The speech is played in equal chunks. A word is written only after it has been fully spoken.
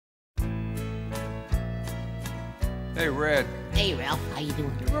Hey, Red. Hey, Ralph. How you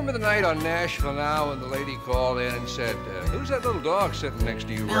doing? You remember the night on Nashville Now when the lady called in and said, who's that little dog sitting next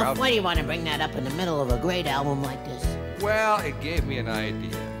to you, Ralph? Why do you want to bring that up in the middle of a great album like this? Well, it gave me an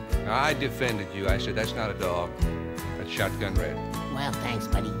idea. I defended you. I said, that's not a dog. That's Shotgun Red. Well, thanks,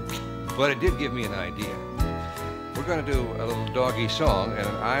 buddy. But it did give me an idea. We're going to do a little doggy song, and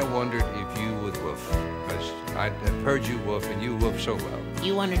I wondered if you would woof. Because I've heard you woof, and you woof so well.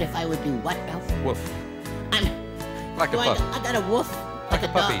 You wondered if I would do what, Ralph? Woof. Like a puppy. I got a woof? Like a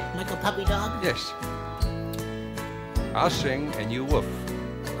puppy. Dog, like a puppy dog? Yes. I'll sing, and you woof.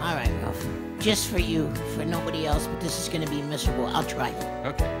 All right, Ralph. Just for you, for nobody else, but this is going to be miserable. I'll try it.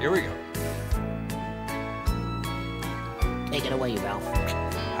 Okay, here we go. Take it away, Ralph.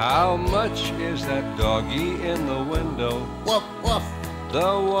 How much is that doggy in the window? Woof, woof.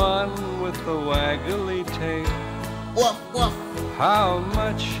 The one with the waggly tail. Woof, woof. How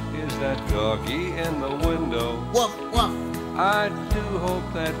much is that doggy in the window? Woof, woof. I do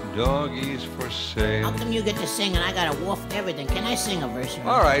hope that doggy's for sale. How come you get to sing and I gotta woof everything? Can I sing a verse? Right?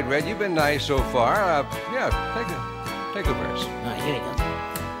 All right, Red, you've been nice so far. Yeah, take a verse. All right, here we go.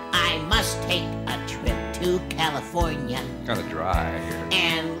 I must take a trip to California. Kind of dry here.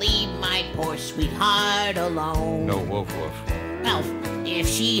 And leave my poor sweetheart alone. No woof woof. Ralph, if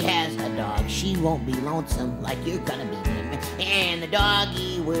she has a dog, she won't be lonesome like you're gonna be. And the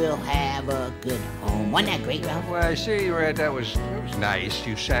doggy will have a good home. Wasn't that great, Ralph? Well, I see, Red, that was nice.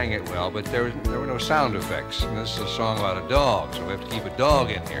 You sang it well, but there were no sound effects. And this is a song about a dog, so we have to keep a dog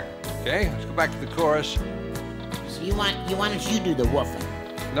in here. Okay, let's go back to the chorus. So you want us to do the woofing?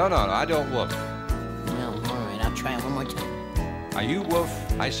 No, I don't woof. Well, all right, I'll try it one more time. Now you woof,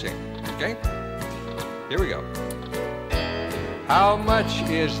 I sing. Okay? Here we go. How much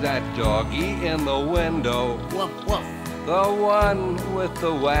is that doggy in the window? Woof, woof. The one with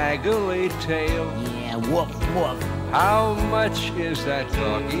the waggly tail. Yeah, woof, woof. How much is that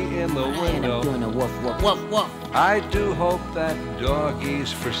doggy in the window? I end up doing a woof, woof, woof, woof. I do hope that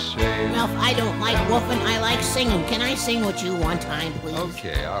doggy's for sale. Ralph, I don't like woofing, I like singing. Can I sing with you one time, please?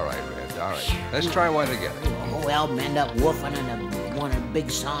 Okay, all right, Red, all right. Let's try one together. The whole album end up woofing on one of the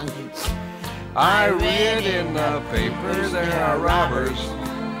big songs. I read in the paper there are robbers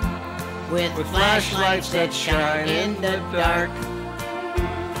with flashlights that shine in the dark.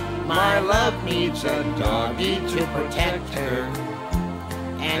 My love needs a doggy to protect her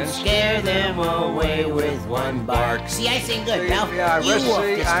and scare them away with one bark. See, I sing good, Ralph. Yeah,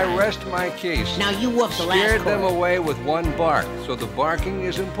 I rest my case. Now you woof the last Scared them chord. away with one bark, so the barking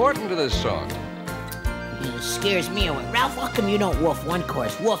is important to this song. It scares me away. Ralph, how come you don't woof one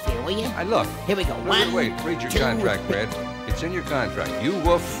chorus? Woof here, will you? Look. Here we go. One, wait, read your two, contract, Red. It's in your contract. You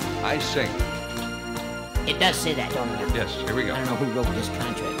woof, I sing. It does say that, don't it? Yes, here we go. I don't know who wrote this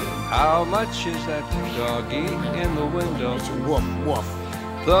contract. How much is that doggy in the window? It's woof, woof.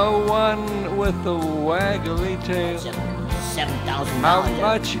 The one with the waggly tail. $7,000. How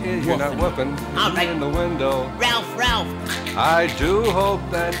much is... You're not whooping. All right. In the window. Ralph. I do hope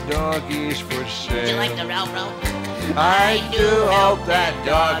that doggy's for sale. Do you like the Ralph? I do hope that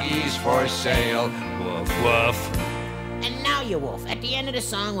doggy's for sale. Woof, woof. And now you woof. At the end of the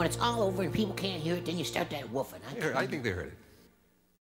song, when it's all over and people can't hear it, then you start that woofing. I think they heard it.